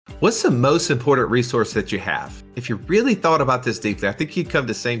What's the most important resource that you have? If you really thought about this deeply, I think you'd come to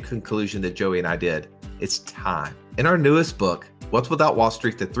the same conclusion that Joey and I did. It's time. In our newest book, What's Without Wall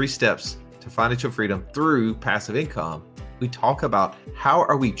Street, The 3 Steps to Financial Freedom Through Passive Income, we talk about how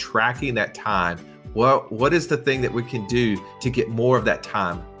are we tracking that time? What is the thing that we can do to get more of that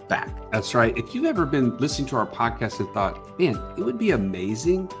time back? That's right. If you've ever been listening to our podcast and thought, man, it would be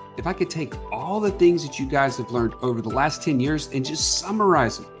amazing if I could take all the things that you guys have learned over the last 10 years and just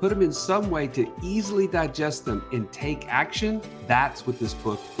summarize them, put them in some way to easily digest them and take action, that's what this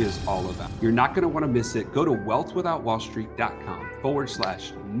book is all about. You're not going to want to miss it. Go to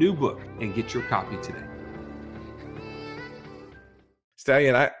wealthwithoutwallstreet.com/new book and get your copy today.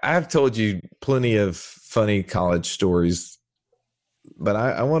 Stallion, I've told you plenty of funny college stories, but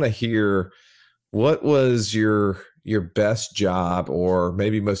I want to hear, what was your best job or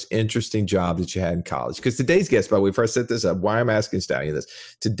maybe most interesting job that you had in college? Because today's guest, by the way, before I set this up, why I'm asking Stallion this,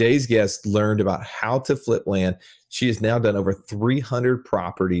 today's guest learned about how to flip land. She has now done over 300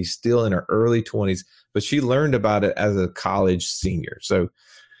 properties, still in her early 20s, but she learned about it as a college senior. So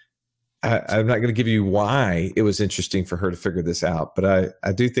I'm not going to give you why it was interesting for her to figure this out, but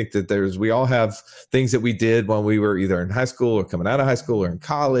I do think that we all have things that we did when we were either in high school or coming out of high school or in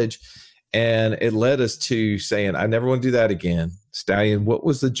college. And it led us to saying, I never want to do that again. Stallion, what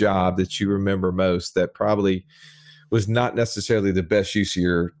was the job that you remember most that probably was not necessarily the best use of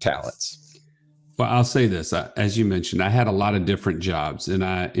your talents? Well, I'll say this. As you mentioned, I had a lot of different jobs and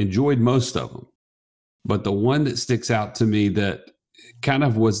I enjoyed most of them. But the one that sticks out to me that kind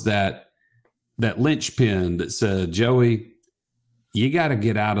of was that linchpin that said, Joey, you got to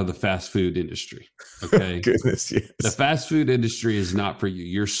get out of the fast food industry. Okay. Goodness, yes. The fast food industry is not for you.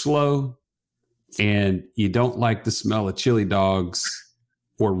 You're slow and you don't like the smell of chili dogs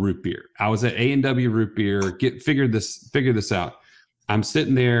or root beer. I was at A&W Root Beer. Figure this out. I'm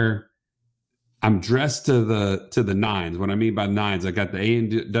sitting there. I'm dressed to the nines. What I mean by nines, I got the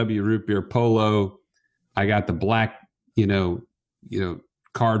A&W Root Beer polo. I got the black,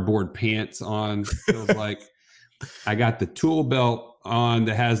 cardboard pants on. Feels like I got the tool belt on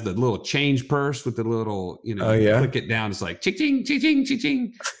that has the little change purse with the little, click it down. It's like ching, ching, ching, ching,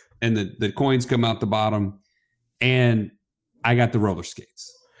 ching. And the coins come out the bottom. And I got the roller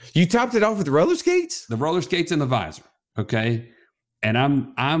skates. You topped it off with the roller skates? The roller skates and the visor. Okay. And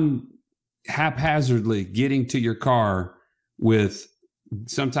I'm haphazardly getting to your car with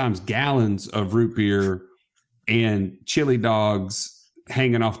sometimes gallons of root beer and chili dogs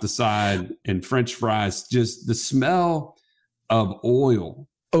hanging off the side and French fries, just the smell of oil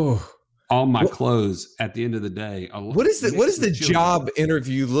on my clothes at the end of the day. What does the job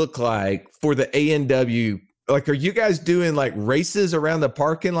interview look like for the A&W? Like, are you guys doing like races around the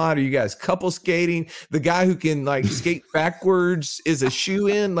parking lot? Are you guys couple skating? The guy who can like skate backwards is a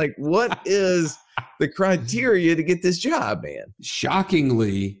shoe-in? Like, what is the criteria to get this job, man?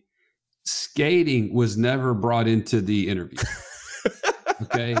 Shockingly, skating was never brought into the interview.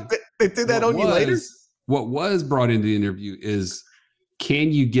 Okay. They did that on you later? What was brought into the interview is,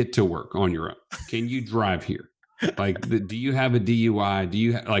 can you get to work on your own? Can you drive here? Like, do you have a DUI? Do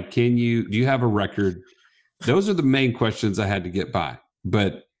you have a record? Those are the main questions I had to get by.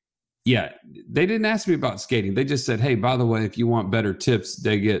 But yeah, they didn't ask me about skating. They just said, hey, by the way, if you want better tips,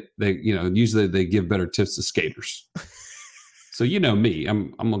 usually they give better tips to skaters. So me,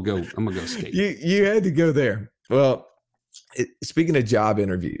 I'm gonna go skate. You had to go there. Well, speaking of job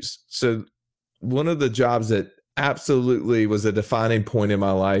interviews, so one of the jobs that absolutely was a defining point in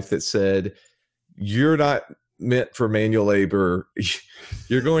my life that said, you're not meant for manual labor.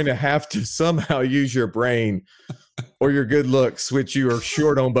 You're going to have to somehow use your brain or your good looks, which you are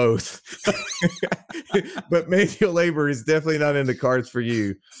short on both. But manual labor is definitely not in the cards for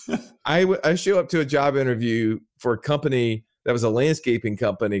you. I show up to a job interview for a company that was a landscaping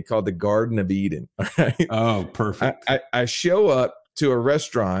company called the Garden of Eden. All right? Oh, perfect. I show up to a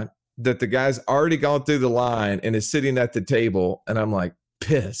restaurant that the guy's already gone through the line and is sitting at the table. And I'm like,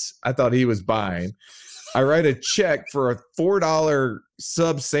 piss. I thought he was buying. I write a check for a $4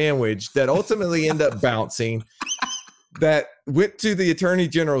 sub sandwich that ultimately ended up bouncing. That went to the attorney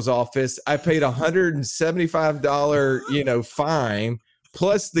general's office. I paid $175, fine,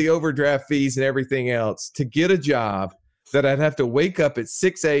 plus the overdraft fees and everything else to get a job that I'd have to wake up at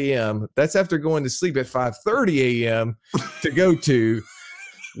 6 a.m. That's after going to sleep at 5:30 a.m. to go to,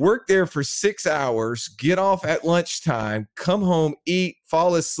 work there for 6 hours, get off at lunchtime, come home, eat,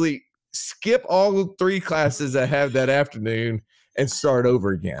 fall asleep, skip all 3 classes I have that afternoon, and start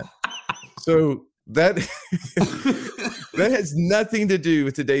over again. So that has nothing to do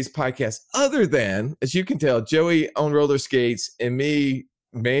with today's podcast, other than, as you can tell, Joey on roller skates and me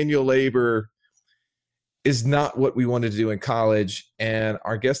manual labor is not what we wanted to do in college. And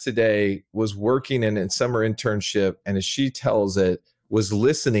our guest today was working in a summer internship. And as she tells it, was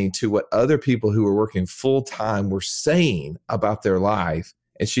listening to what other people who were working full time were saying about their life.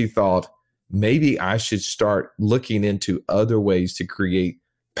 And she thought, maybe I should start looking into other ways to create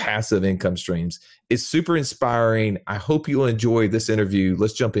passive income streams. It's super inspiring. I hope you'll enjoy this interview.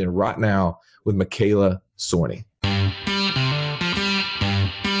 Let's jump in right now with Michaela Sorney.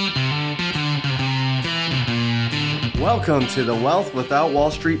 Welcome to the Wealth Without Wall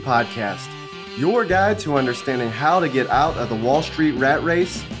Street podcast, your guide to understanding how to get out of the Wall Street rat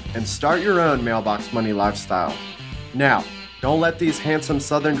race and start your own mailbox money lifestyle. Now, don't let these handsome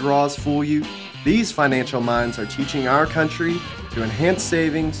Southern draws fool you. These financial minds are teaching our country to enhance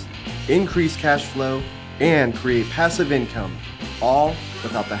savings, increase cash flow, and create passive income, all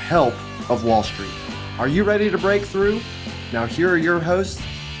without the help of Wall Street. Are you ready to break through? Now here are your hosts,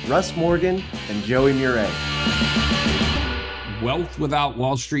 Russ Morgan and Joey Murray. Wealth Without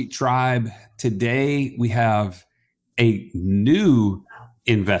Wall Street Tribe. Today we have a new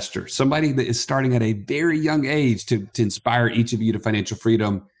investor, somebody that is starting at a very young age to inspire each of you to financial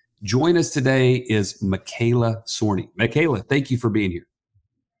freedom. Join us today is Michaela Sorney. Michaela, thank you for being here.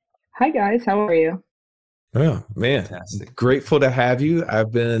 Hi guys, how are you? Oh man, Fantastic. Grateful to have you.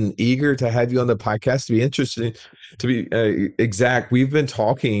 I've been eager to have you on the podcast. To be interesting, to be exact, we've been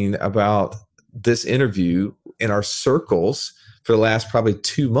talking about this interview in our circles for the last probably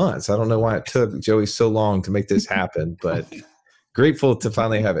 2 months. I don't know why it took Joey so long to make this happen, but grateful to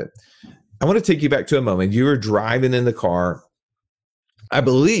finally have it. I want to take you back to a moment. You were driving in the car, I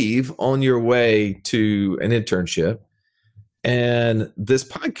believe, on your way to an internship. And this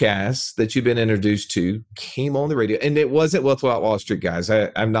podcast that you've been introduced to came on the radio. And it wasn't Wealth Without Wall Street, guys.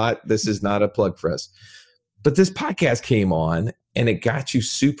 This is not a plug for us. But this podcast came on and it got you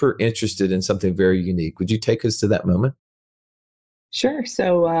super interested in something very unique. Would you take us to that moment? Sure.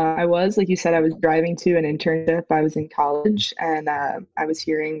 So I was, like you said, I was driving to an internship. I was in college and I was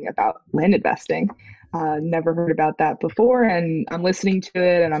hearing about land investing. Never heard about that before. And I'm listening to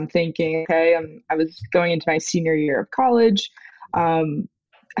it and I'm thinking, okay, I was going into my senior year of college. Knew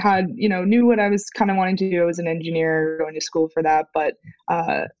what I was kind of wanting to do. I was an engineer, going to school for that. But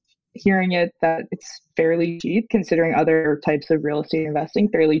hearing it that it's fairly cheap, considering other types of real estate investing,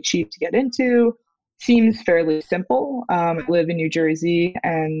 fairly cheap to get into. Seems fairly simple. I live in New Jersey,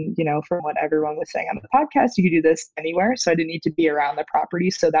 and from what everyone was saying on the podcast, you could do this anywhere. So I didn't need to be around the property,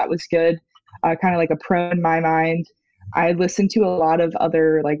 so that was good. Kind of like a pro in my mind. I listened to a lot of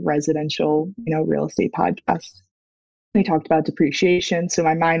other like residential, real estate podcasts. They talked about depreciation. So in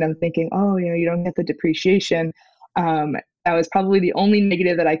my mind, I'm thinking, oh, you don't get the depreciation. That was probably the only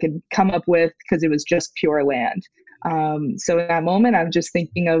negative that I could come up with because it was just pure land. So in that moment, I'm just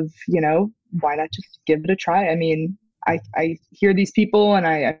thinking of, why not just give it a try? I mean, I hear these people and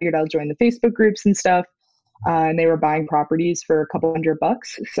I figured I'll join the Facebook groups and stuff. And they were buying properties for a couple $100.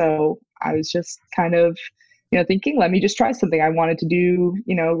 So I was just kind of, thinking, let me just try something. I wanted to do,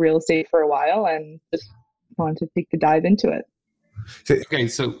 real estate for a while and just wanted to take the dive into it. Okay,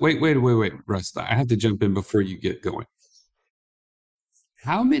 so wait, Russ. I have to jump in before you get going.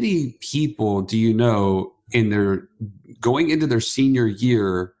 How many people do you know going into their senior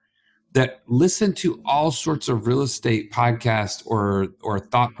year that listen to all sorts of real estate podcasts or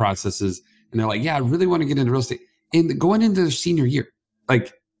thought processes, and they're like, yeah, I really want to get into real estate, and going into their senior year?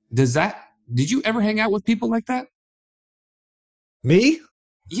 Like, did you ever hang out with people like that? Me?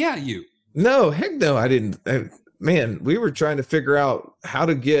 Yeah, you. No, heck no, I didn't. Man, we were trying to figure out how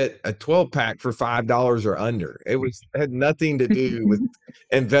to get a 12-pack for $5 or under. It had nothing to do with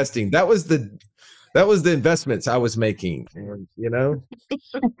investing. That was the investments I was making,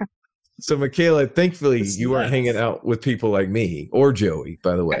 So Michaela, thankfully you weren't hanging out with people like me or Joey,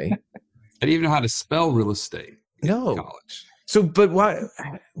 by the way. I didn't even know how to spell real estate in college. So, but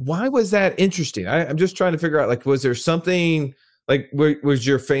why was that interesting? I'm just trying to figure out, like, was there something like, was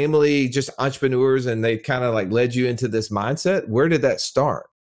your family just entrepreneurs and they kind of like led you into this mindset? Where did that start?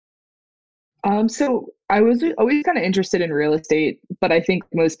 So I was always kind of interested in real estate, but I think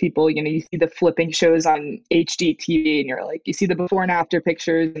most people, you see the flipping shows on HGTV and you're like, you see the before and after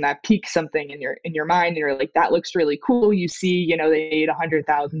pictures and that piques something in your mind. And you're like, that looks really cool. You see, they made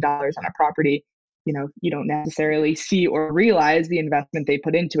 $100,000 on a property. You don't necessarily see or realize the investment they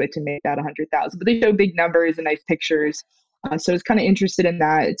put into it to make that 100,000, but they show big numbers and nice pictures. So I was kind of interested in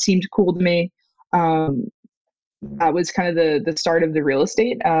that. It seemed cool to me. That was kind of the start of the real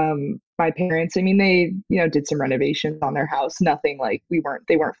estate. My parents, I mean, they, did some renovations on their house. Nothing like they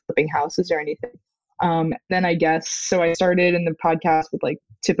weren't flipping houses or anything. Then I guess, so I started in the podcast with like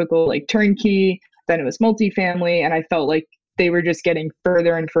typical like turnkey, then it was multifamily, and I felt like they were just getting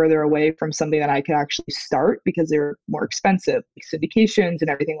further and further away from something that I could actually start because they were more expensive, like syndications and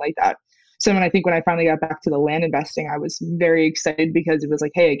everything like that. So when I finally got back to the land investing, I was very excited because it was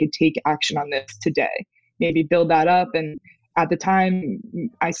like, hey, I could take action on this today, maybe build that up. And at the time,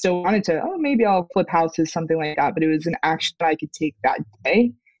 I still wanted to, oh, maybe I'll flip houses, something like that. But it was an action I could take that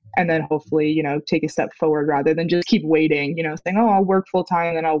day and then hopefully, take a step forward rather than just keep waiting, saying, oh, I'll work full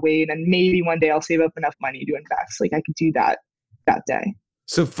time, then I'll wait. And maybe one day I'll save up enough money to invest. Like I could do that day.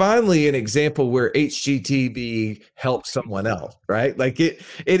 So finally, an example where HGTV helped someone else, right? Like it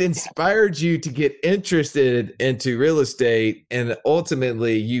inspired you to get interested into real estate, and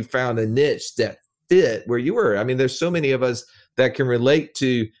ultimately you found a niche that fit where you were. I mean, there's so many of us that can relate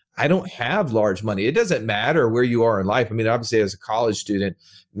to, I don't have large money. It doesn't matter where you are in life. I mean, obviously as a college student,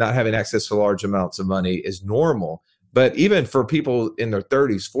 not having access to large amounts of money is normal. But even for people in their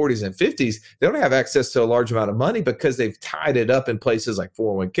 30s, 40s, and 50s, they don't have access to a large amount of money because they've tied it up in places like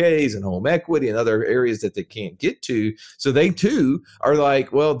 401ks and home equity and other areas that they can't get to. So they too are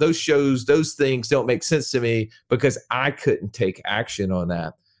like, well, those things don't make sense to me because I couldn't take action on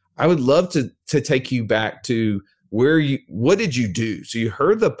that. I would love to take you back to what did you do? So you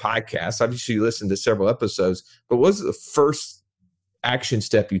heard the podcast, obviously you listened to several episodes, but what was the first action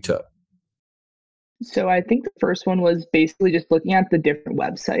step you took? So I think the first one was basically just looking at the different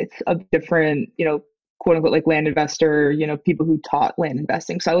websites of different, quote unquote, like land investor, people who taught land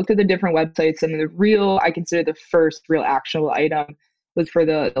investing. So I looked at the different websites, and I consider the first real actionable item was for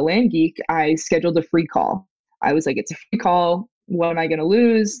the Land Geek. I scheduled a free call. I was like, it's a free call. What am I going to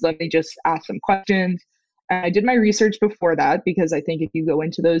lose? Let me just ask some questions. I did my research before that because I think if you go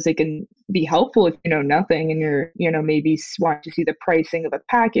into those, they can be helpful if you know nothing and you're, maybe want to see the pricing of a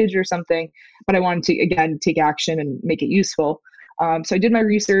package or something. But I wanted to, again, take action and make it useful. So I did my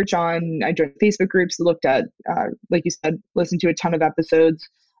research I joined Facebook groups, looked at, like you said, listened to a ton of episodes,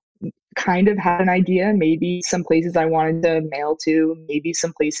 kind of had an idea, maybe some places I wanted to mail to, maybe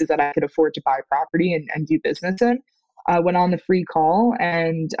some places that I could afford to buy property and do business in. Went on the free call,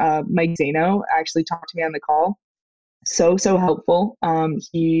 and Mike Zano actually talked to me on the call. So helpful.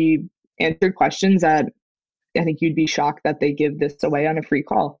 He answered questions that I think you'd be shocked that they give this away on a free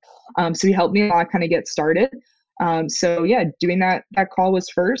call. So he helped me a lot kind of get started. So yeah, doing that call was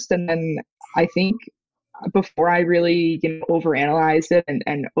first. And then I think before I really, overanalyzed it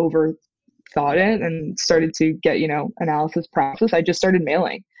and overthought it and started to get, analysis process, I just started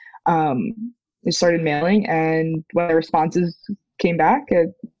mailing. And when the responses came back,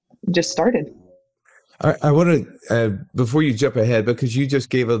 it just started. I want to, before you jump ahead, because you just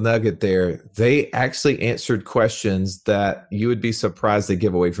gave a nugget there, they actually answered questions that you would be surprised they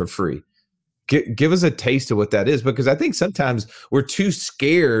give away for free. Give us a taste of what that is, because I think sometimes we're too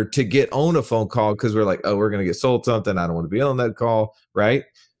scared to get on a phone call because we're like, oh, we're going to get sold something. I don't want to be on that call, right?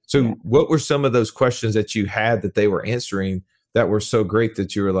 So yeah. What were some of those questions that you had that they were answering that were so great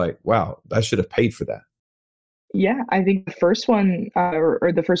that you were like, wow, I should have paid for that? Yeah, I think the first one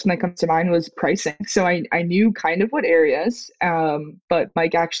or the first one that comes to mind was pricing. So I knew kind of what areas, but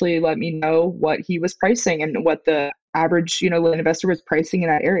Mike actually let me know what he was pricing and what the average, land investor was pricing in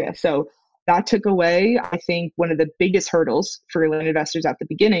that area. So that took away, I think, one of the biggest hurdles for land investors at the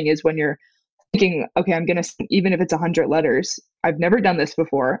beginning is when you're thinking, okay, I'm going to, even if it's 100 letters, I've never done this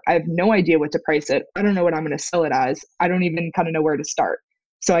before. I have no idea what to price it. I don't know what I'm going to sell it as. I don't even kind of know where to start.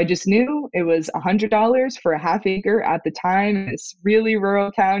 So I just knew it was $100 for a half acre at the time in this really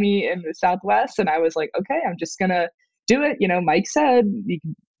rural county in the Southwest. And I was like, okay, I'm just going to do it. Mike said you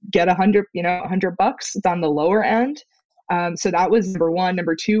can get $100 bucks. It's on the lower end. So that was number one.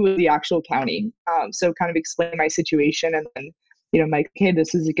 Number two was the actual county. So kind of explain my situation and then, Mike, hey,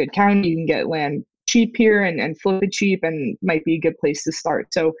 this is a good county. You can get land cheap here and flip it cheap and might be a good place to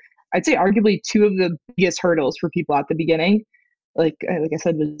start. So I'd say arguably two of the biggest hurdles for people at the beginning, like I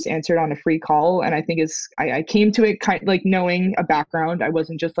said, was answered on a free call. And I think I came to it kind of like knowing a background. I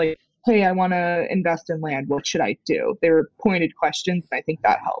wasn't just like, hey, I want to invest in land. What should I do? They were pointed questions. And I think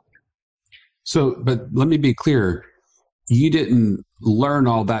that helped. So, but let me be clear. You didn't learn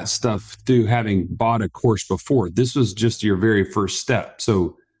all that stuff through having bought a course before. This was just your very first step.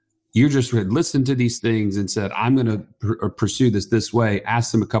 So you just had listened to these things and said, I'm going to pursue this way,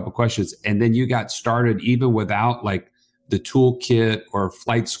 ask them a couple questions. And then you got started even without like the toolkit or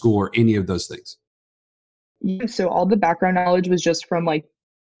flight school or any of those things. Yeah, so all the background knowledge was just from like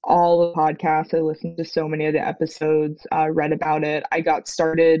all the podcasts. I listened to so many of the episodes, read about it. I got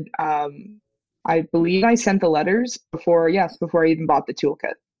started. I believe I sent the letters before I even bought the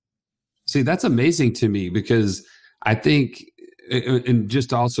toolkit. See, that's amazing to me because I think, and just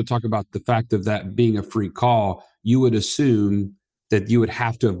to also talk about the fact of that being a free call, you would assume that you would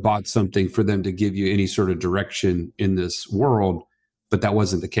have to have bought something for them to give you any sort of direction in this world, but that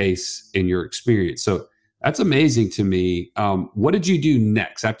wasn't the case in your experience. So that's amazing to me. What did you do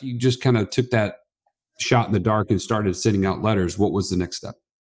next after you just kind of took that shot in the dark and started sending out letters? What was the next step?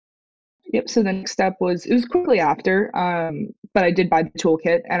 Yep. So the next step was it was quickly after, but I did buy the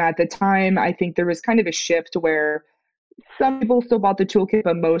toolkit, and at the time, I think there was kind of a shift where some people still bought the toolkit,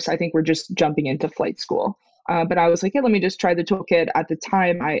 but most I think were just jumping into flight school. But I was like, yeah, let me just try the toolkit. At the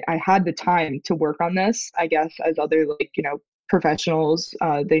time, I had the time to work on this. I guess as other professionals,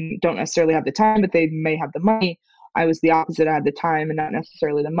 they don't necessarily have the time, but they may have the money. I was the opposite. I had the time and not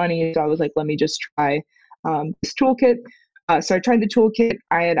necessarily the money, so I was like, let me just try this toolkit. So I tried the toolkit.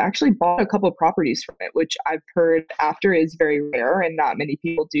 I had actually bought a couple of properties from it, which I've heard after is very rare and not many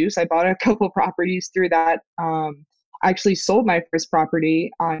people do. So I bought a couple of properties through that. I actually sold my first property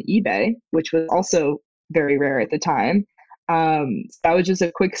on eBay, which was also very rare at the time. So that was just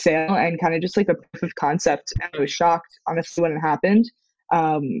a quick sale and kind of just like a proof of concept. And I was shocked, honestly, when it happened.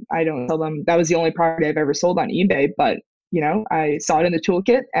 I don't tell them that was the only property I've ever sold on eBay, but I saw it in the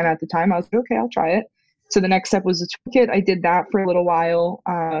toolkit, and at the time I was like, okay, I'll try it. So the next step was the toolkit. I did that for a little while.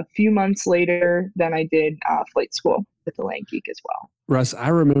 A few months later, then I did flight school with the Land Geek as well. Russ, I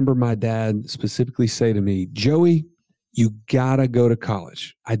remember my dad specifically say to me, Joey, you gotta go to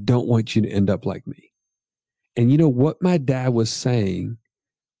college. I don't want you to end up like me. And you know what my dad was saying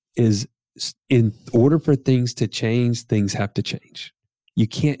is, in order for things to change, things have to change. You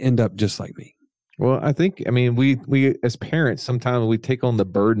can't end up just like me. Well, I mean, we as parents, sometimes we take on the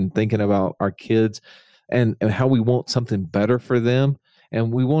burden thinking about our kids and how we want something better for them.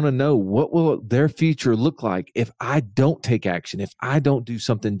 And we want to know, what will their future look like if I don't take action, if I don't do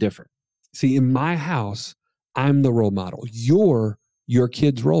something different? See, in my house, I'm the role model. You're your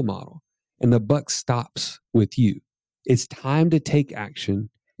kid's role model. And the buck stops with you. It's time to take action.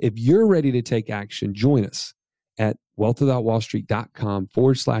 If you're ready to take action, join us at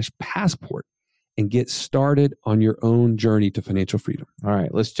wealthwithoutwallstreet.com/passport and get started on your own journey to financial freedom. All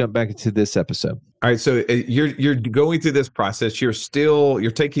right, let's jump back into this episode. All right, so you're going through this process.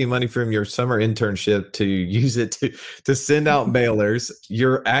 You're taking money from your summer internship to use it to send out mailers.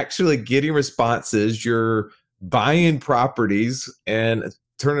 You're actually getting responses. You're buying properties and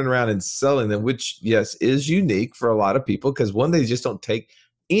turning around and selling them, which, yes, is unique for a lot of people because they just don't take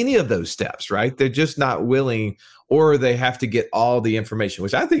any of those steps, right? They're just not willing, or they have to get all the information,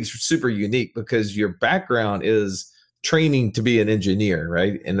 which I think is super unique because your background is training to be an engineer,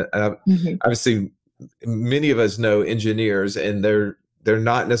 right? And obviously many of us know engineers, and they're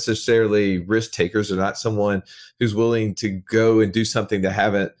not necessarily risk takers. They're not someone who's willing to go and do something that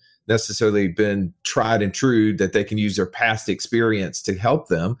haven't necessarily been tried and true, that they can use their past experience to help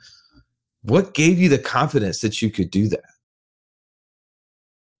them. What gave you the confidence that you could do that?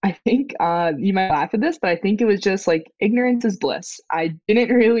 I think you might laugh at this, but I think it was just like ignorance is bliss. I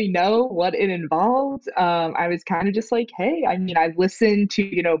didn't really know what it involved. I was kind of just like, hey, I mean, I've listened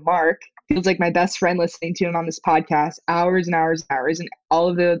to, Mark, feels like my best friend, listening to him on this podcast, hours and hours and hours, and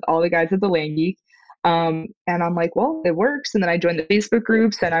all the guys at the Land Geek. And I'm like, well, it works. And then I joined the Facebook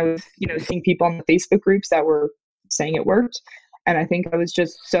groups, and I was, seeing people on the Facebook groups that were saying it worked. And I think I was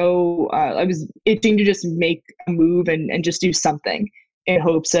just so, I was itching to just make a move and just do something in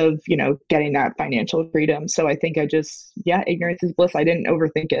hopes of, getting that financial freedom. So I think ignorance is bliss. I didn't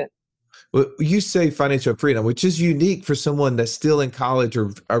overthink it. Well, you say financial freedom, which is unique for someone that's still in college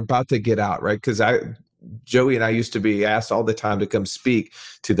or about to get out, right? Because Joey and I used to be asked all the time to come speak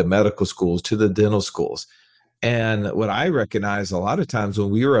to the medical schools, to the dental schools. And what I recognize a lot of times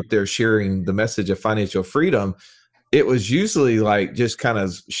when we were up there sharing the message of financial freedom, it was usually like just kind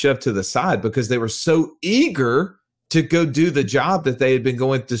of shoved to the side because they were so eager to go do the job that they had been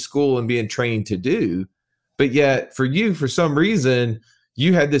going to school and being trained to do. But yet for you, for some reason,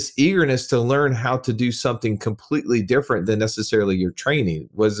 you had this eagerness to learn how to do something completely different than necessarily your training.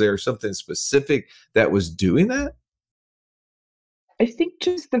 Was there something specific that was doing that? I think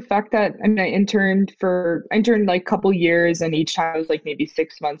just the fact that I interned like a couple years, and each time it was like maybe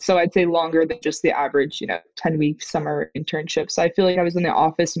 6 months. So I'd say longer than just the average, 10-week summer internship. So I feel like I was in the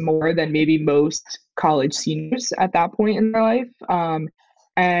office more than maybe most college seniors at that point in their life.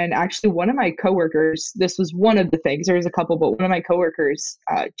 And actually one of my coworkers, this was one of the things, there was a couple, but one of my coworkers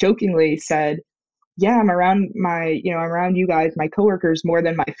jokingly said, yeah, I'm around you guys, my coworkers, more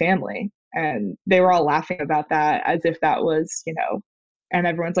than my family. And they were all laughing about that as if that was, and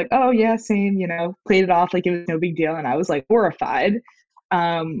everyone's like, oh yeah, same, played it off like it was no big deal. And I was like horrified.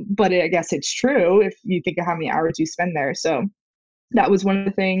 But I guess it's true if you think of how many hours you spend there. So that was one of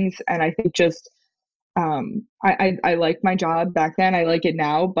the things. And I think just I like my job back then. I like it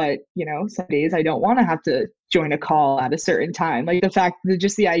now, but some days I don't want to have to join a call at a certain time. Like the fact that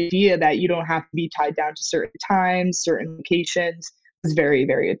just the idea that you don't have to be tied down to certain times, certain locations is very,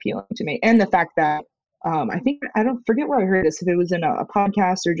 very appealing to me. And the fact that I think I don't forget where I heard this, if it was in a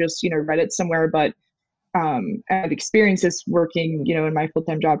podcast or just read it somewhere, but I've experienced this working, in my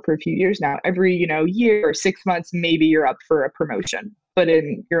full-time job for a few years now. Every, year or 6 months, maybe you're up for a promotion. But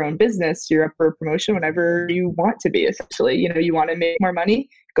in your own business, you're up for a promotion whenever you want to be, essentially. You want to make more money,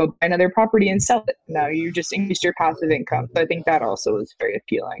 go buy another property and sell it. Now you just increase your passive income. So I think that also is very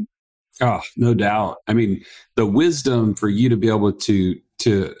appealing. Oh, no doubt. I mean, the wisdom for you to be able to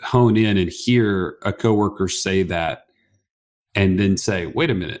hone in and hear a coworker say that and then say, wait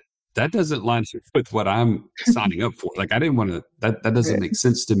a minute, that doesn't line up with what I'm signing up for. Like, I didn't want to, that doesn't make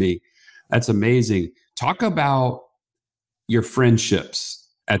sense to me. That's amazing. Talk about your friendships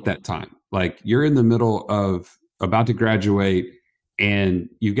at that time. Like, you're in the middle of about to graduate and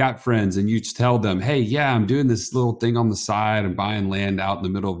you've got friends and you tell them, hey, yeah, I'm doing this little thing on the side and buying land out in the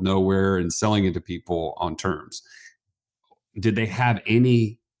middle of nowhere and selling it to people on terms. Did they have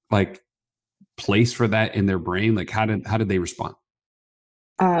any place for that in their brain? Like, how did they respond?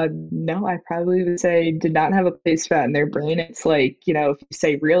 No, I probably would say did not have a place for that in their brain. It's like, if you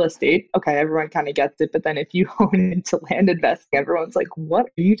say real estate, okay, everyone kind of gets it. But then if you hone into land investing, everyone's like, what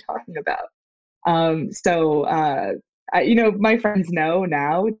are you talking about? My friends know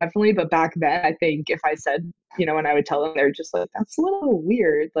now, definitely. But back then, I think if I said, when I would tell them, they're just like, that's a little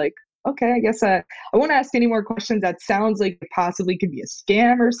weird. Like, okay, I guess I won't ask any more questions. That sounds like it possibly could be a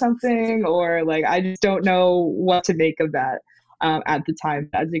scam or something, or like, I just don't know what to make of that. At the time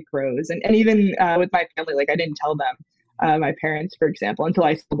as it grows. And even with my family, like I didn't tell them, my parents, for example, until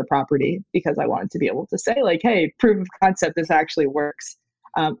I sold the property because I wanted to be able to say like, hey, proof of concept, this actually works.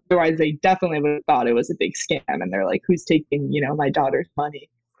 Otherwise, they definitely would have thought it was a big scam. And they're like, who's taking, my daughter's money?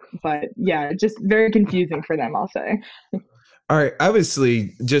 But yeah, just very confusing for them, I'll say. All right.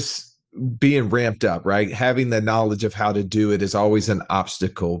 Obviously, just being ramped up, right? Having the knowledge of how to do it is always an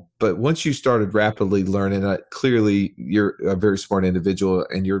obstacle. But once you started rapidly learning it, clearly you're a very smart individual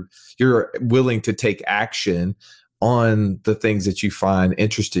and you're willing to take action on the things that you find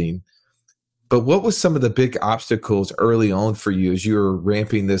interesting. But what was some of the big obstacles early on for you as you were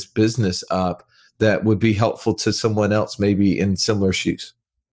ramping this business up that would be helpful to someone else maybe in similar shoes?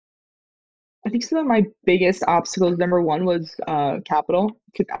 I think some of my biggest obstacles, number one was capital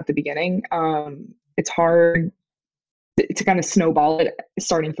at the beginning. It's hard to kind of snowball it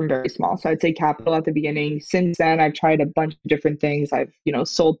starting from very small. So I'd say capital at the beginning. Since then, I've tried a bunch of different things. I've,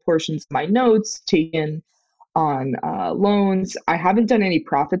 sold portions of my notes, taken on loans. I haven't done any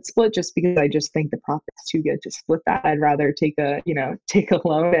profit split just because I just think the profit's too good to split that. I'd rather take a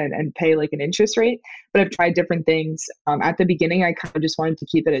loan and pay like an interest rate. But I've tried different things. At the beginning, I kind of just wanted to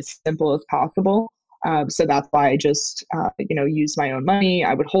keep it as simple as possible. So that's why I just, use my own money.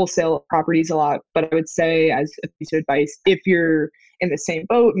 I would wholesale properties a lot, but I would say as a piece of advice, if you're in the same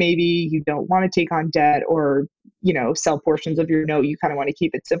boat, maybe you don't want to take on debt or, sell portions of your note, you kind of want to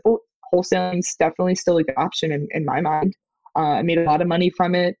keep it simple. Wholesaling is definitely still a good option in my mind. I made a lot of money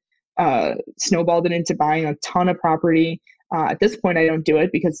from it, snowballed it into buying a ton of property. At this point, I don't do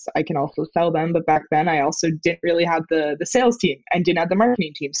it because I can also sell them. But back then, I also didn't really have the sales team and didn't have the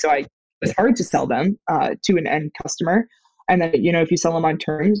marketing team. So it's hard to sell them to an end customer. And then, if you sell them on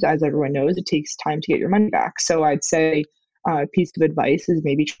terms, as everyone knows, it takes time to get your money back. So I'd say a piece of advice is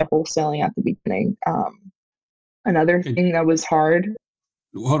maybe try wholesaling at the beginning. Another thing that was hard.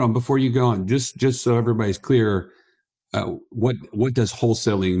 Hold on, before you go on, just so everybody's clear, what does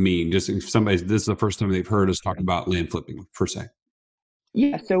wholesaling mean? Just if this is the first time they've heard us talk about land flipping per se.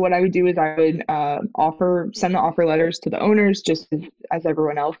 Yeah, so what I would do is I would send the offer letters to the owners just as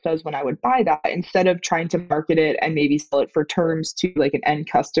everyone else does when I would buy that, instead of trying to market it and maybe sell it for terms to like an end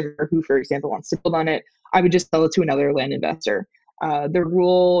customer who, for example, wants to build on it. I would just sell it to another land investor. The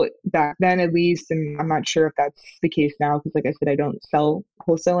rule back then, at least, and I'm not sure if that's the case now, because like I said, I don't sell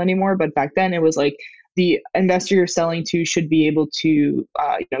wholesale anymore, but back then it was like the investor you're selling to should be able to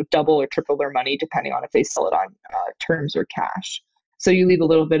double or triple their money depending on if they sell it on terms or cash. So you leave a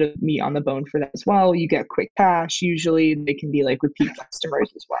little bit of meat on the bone for that as well. You get quick cash. Usually they can be like repeat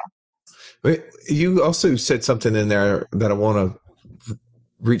customers as well. You also said something in there that I want to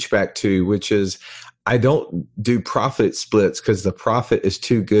reach back to, which is I don't do profit splits because the profit is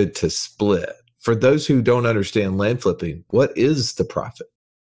too good to split. For those who don't understand land flipping, what is the profit?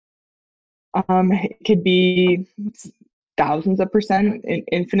 It could be thousands of percent in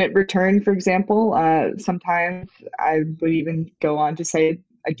infinite return, for example. Sometimes I would even go on to say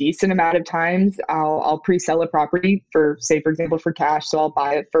a decent amount of times I'll pre-sell a property for, say, for example, for cash. So I'll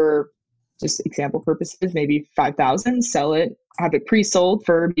buy it for, just example purposes, maybe 5,000, sell it, have it pre-sold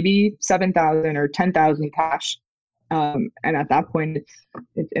for maybe 7,000 or 10,000 cash. And at that point,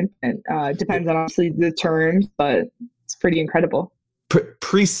 it's infinite. Depends on obviously the terms, but it's pretty incredible.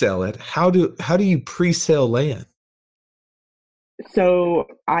 Pre-sell it. How do you pre-sell land? So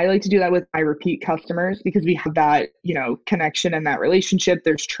I like to do that with my repeat customers because we have that, connection and that relationship.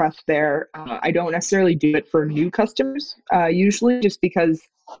 There's trust there. I don't necessarily do it for new customers, usually just because,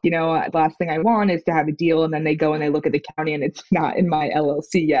 the last thing I want is to have a deal and then they go and they look at the county and it's not in my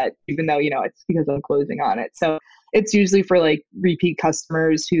LLC yet, even though, it's because I'm closing on it. So it's usually for like repeat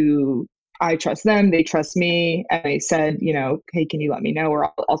customers who I trust them, they trust me, and they said, hey, can you let me know?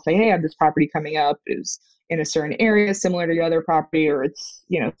 Or I'll say, hey, I have this property coming up. Is in a certain area similar to your other property, or it's,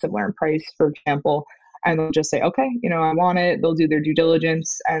 similar in price, for example. And they'll just say, okay, I want it. They'll do their due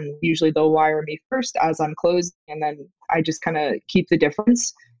diligence and usually they'll wire me first as I'm closing. And then I just kind of keep the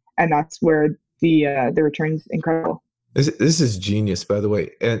difference. And that's where the return's incredible. This is genius, by the way.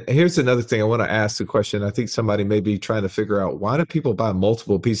 And here's another thing I want to ask the question. I think somebody may be trying to figure out, why do people buy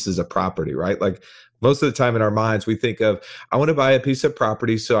multiple pieces of property, right? Like most of the time in our minds, we think of, I want to buy a piece of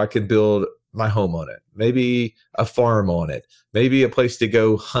property so I can build my home on it, maybe a farm on it, maybe a place to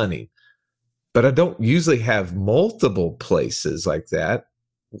go hunting. But I don't usually have multiple places like that.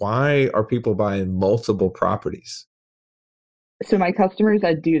 Why are people buying multiple properties? So my customers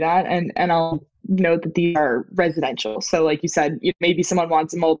that do that, and I'll note that these are residential. So like you said, maybe someone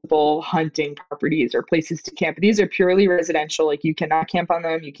wants multiple hunting properties or places to camp. These are purely residential. Like you cannot camp on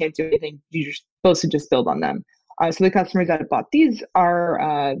them. You can't do anything. You're supposed to just build on them. So the customers that have bought these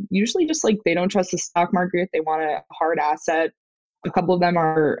are usually just like they don't trust the stock market. They want a hard asset. A couple of them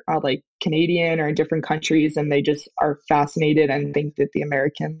are like Canadian or in different countries, and they just are fascinated and think that the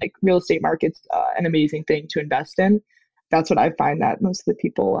American like real estate market's an amazing thing to invest in. That's what I find that most of the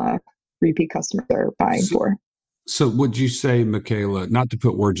people, repeat customers, are buying for. So would you say, Michaela, not to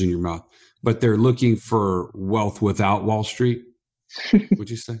put words in your mouth, but they're looking for wealth without Wall Street?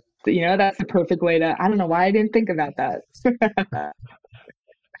 Would you say? That's the perfect way to, I don't know why I didn't think about that.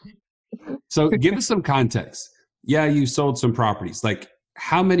 So give us some context. Yeah, you sold some properties. Like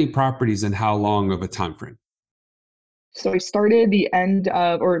how many properties and how long of a time frame? So I started the end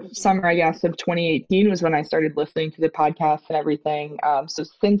of, or summer, I guess, of 2018 was when I started listening to the podcast and everything. So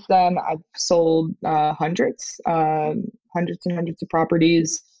since then, I've sold hundreds and hundreds of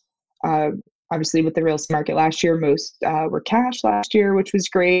properties. Obviously, with the real estate market last year, most were cash last year, which was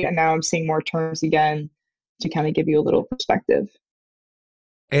great. And now I'm seeing more terms again to kind of give you a little perspective.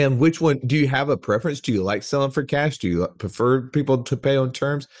 And which one, do you have a preference? Do you like selling for cash? Do you prefer people to pay on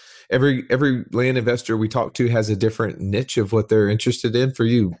terms? Every land investor we talk to has a different niche of what they're interested in. For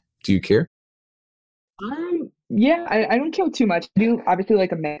you, do you care? Yeah, I don't care too much. I do obviously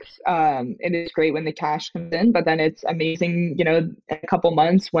like a mix. It is great when the cash comes in, but then it's amazing, in a couple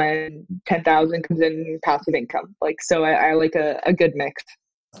months when 10,000 comes in passive income. Like, so I like a good mix.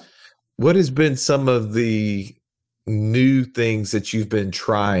 What has been some of the new things that you've been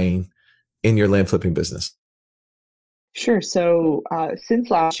trying in your land flipping business? Sure. So since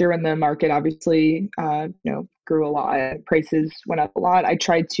last year when the market obviously grew a lot, prices went up a lot. I'm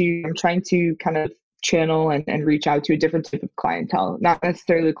trying to kind of channel and reach out to a different type of clientele, not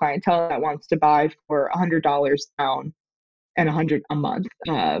necessarily the clientele that wants to buy for $100 down and 100 a month.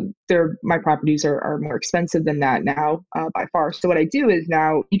 My properties are more expensive than that now by far. So what I do is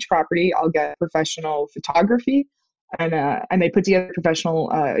now each property I'll get professional photography and they put together professional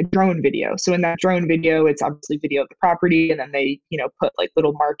drone video. So in that drone video, it's obviously video of the property, and then they put like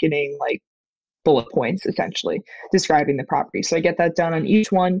little marketing like bullet points essentially describing the property. So I get that done on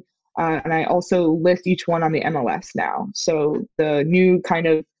each one, and I also list each one on the MLS now. So the new kind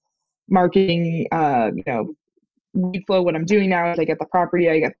of marketing, lead flow, what I'm doing now is I get the property,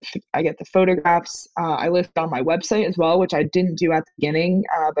 I get the photographs, I list on my website as well, which I didn't do at the beginning,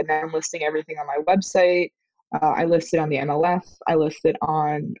 but now I'm listing everything on my website. I list it on the MLS. I list it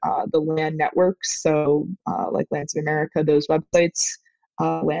on the land networks, so like Lands of America, those websites,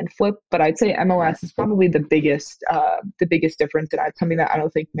 Land Flip. But I'd say MLS is probably the biggest difference, and it's something that I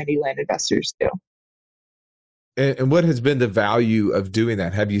don't think many land investors do. And what has been the value of doing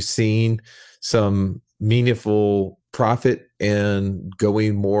that? Have you seen some meaningful profit in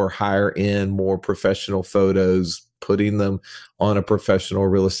going more higher end, more professional photos, putting them on a professional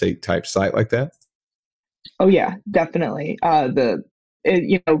real estate type site like that? Oh yeah, definitely.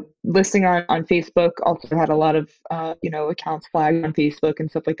 listing on Facebook. Also had a lot of, accounts flagged on Facebook and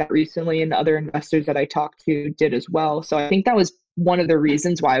stuff like that recently, and other investors that I talked to did as well. So I think that was one of the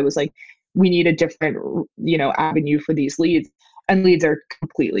reasons why I was like, we need a different, avenue for these leads. And leads are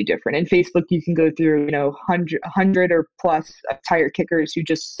completely different. In Facebook, you can go through, 100 or plus tire kickers who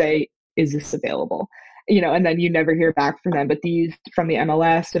just say, is this available? And then you never hear back from them. But these from the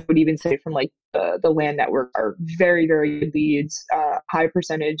MLS, and would even say from like the land network, are very, very good leads, high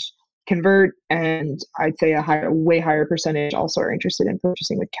percentage convert. And I'd say way higher percentage also are interested in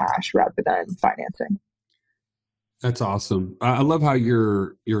purchasing with cash rather than financing. That's awesome. I love how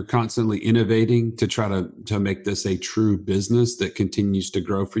you're constantly innovating to try to make this a true business that continues to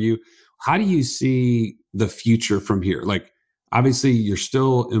grow for you. How do you see the future from here? Like, obviously, you're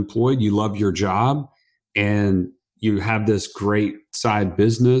still employed. You love your job, and you have this great side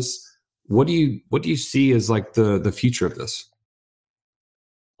business. What do you see as like the future of this?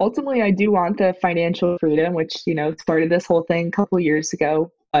 Ultimately, I do want the financial freedom, which started this whole thing a couple of years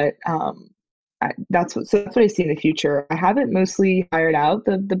ago. But that's what I see in the future. I haven't mostly hired out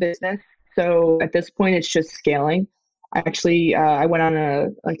the business, so at this point, it's just scaling. I actually I went on a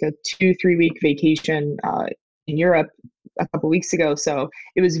 2-3 week vacation in Europe a couple weeks ago, so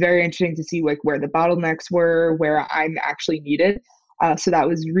it was very interesting to see like where the bottlenecks were, where I'm actually needed. So that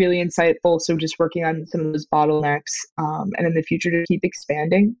was really insightful. So just working on some of those bottlenecks, and in the future to keep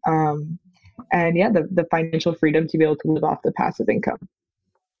expanding. And yeah, the financial freedom to be able to live off the passive income.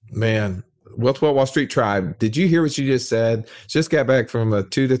 Man, Wealth Wall Street Tribe, did you hear what you just said? Just got back from a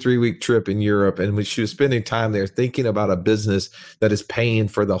 2 to 3 week trip in Europe, and she was spending time there thinking about a business that is paying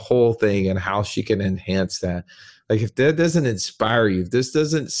for the whole thing and how she can enhance that. Like, if that doesn't inspire you, if this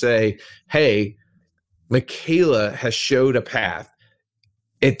doesn't say, hey, Michaela has showed a path,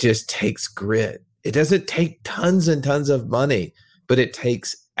 it just takes grit. It doesn't take tons and tons of money, but it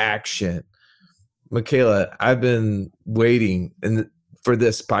takes action. Michaela, I've been waiting for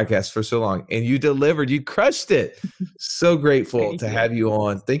this podcast for so long, and you delivered. You crushed it. So grateful to have you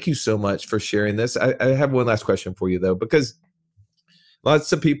on. Thank you so much for sharing this. I have one last question for you, though, because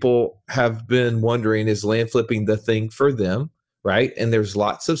lots of people have been wondering, is land flipping the thing for them, right? And there's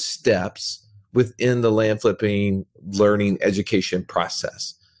lots of steps within the land flipping learning education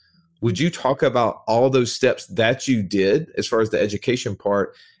process. Would you talk about all those steps that you did as far as the education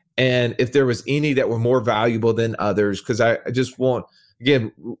part, and if there was any that were more valuable than others? Because I just want,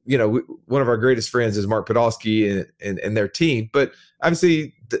 again, one of our greatest friends is Mark Podolsky and their team, but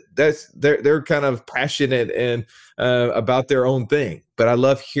obviously they're kind of passionate and about their own thing. But I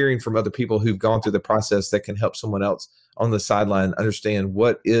love hearing from other people who've gone through the process that can help someone else on the sideline understand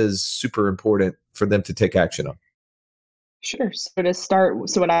what is super important for them to take action on. Sure. So to start,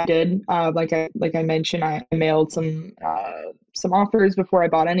 so what I did, like I mentioned, I mailed some offers before I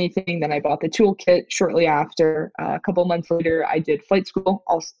bought anything. Then I bought the toolkit shortly after. A couple months later, I did flight school.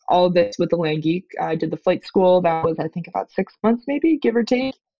 All of this with the Land Geek. I did the flight school. That was, I think, about 6 months, maybe, give or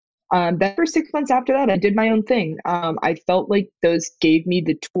take. Then for 6 months after that, I did my own thing. I felt like those gave me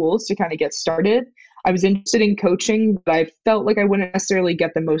the tools to kind of get started. I was interested in coaching, but I felt like I wouldn't necessarily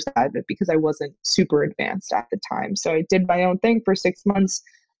get the most out of it because I wasn't super advanced at the time. So I did my own thing for 6 months.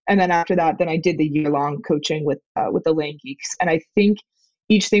 And then after that, then I did the year-long coaching with the Land Geeks. And I think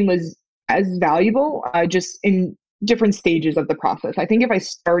each thing was as valuable, just in different stages of the process. I think if I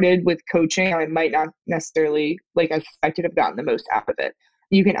started with coaching, I might not necessarily, like I suspected, have gotten the most out of it.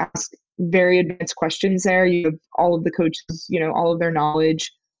 You can ask very advanced questions there. You have all of the coaches, all of their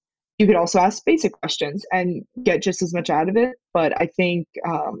knowledge. You could also ask basic questions and get just as much out of it. But I think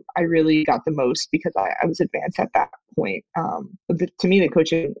I really got the most because I was advanced at that point. To me, the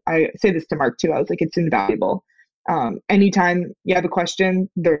coaching, I say this to Mark too, I was like, it's invaluable. Anytime you have a question,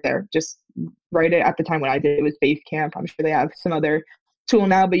 they're there. Just write it. At the time when I did, it was Basecamp. I'm sure they have some other tool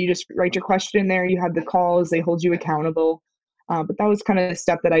now, but you just write your question there. You have the calls. They hold you accountable. But that was kind of the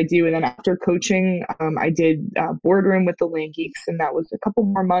step that I do. And then after coaching, I did boardroom with the Land Geeks, and that was a couple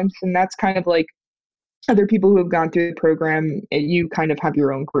more months. And that's kind of like other people who have gone through the program. You kind of have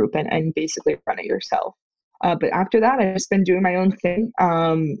your own group and basically run it yourself. But after that, I've just been doing my own thing.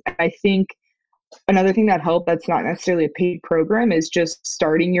 I think another thing that helped that's not necessarily a paid program is just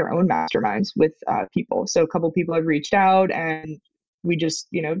starting your own masterminds with people. So a couple people have reached out, and we just,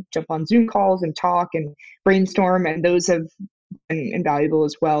 jump on Zoom calls and talk and brainstorm. And those have been invaluable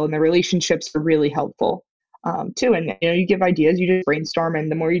as well. And the relationships are really helpful too. And, you give ideas, you just brainstorm.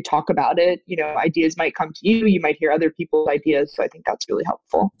 And the more you talk about it, ideas might come to you. You might hear other people's ideas. So I think that's really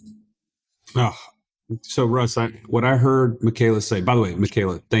helpful. Oh, so Russ, what I heard Michaela say, by the way,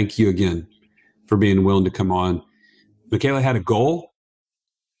 Michaela, thank you again for being willing to come on. Michaela had a goal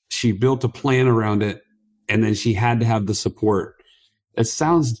she built a plan around it, and then she had to have the support. It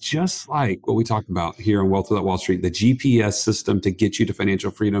sounds just like what we talk about here on Wealth Without Wall Street, the GPS system to get you to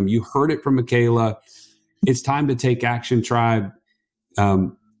financial freedom. You heard it from Michaela. It's time to take action, tribe.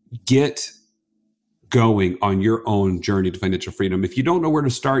 Get going on your own journey to financial freedom. If you don't know where to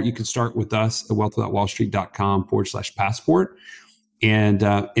start, you can start with us at wealthwithoutwallstreet.com/passport and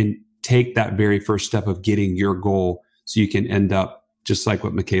take that very first step of getting your goal so you can end up just like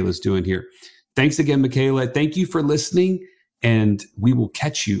what Michaela's doing here. Thanks again, Michaela. Thank you for listening, and we will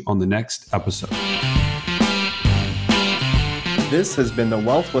catch you on the next episode. This has been the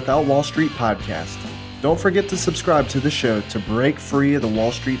Wealth Without Wall Street podcast. Don't forget to subscribe to the show to break free of the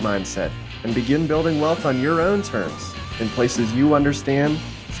Wall Street mindset and begin building wealth on your own terms in places you understand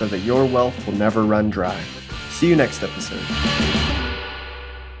so that your wealth will never run dry. See you next episode.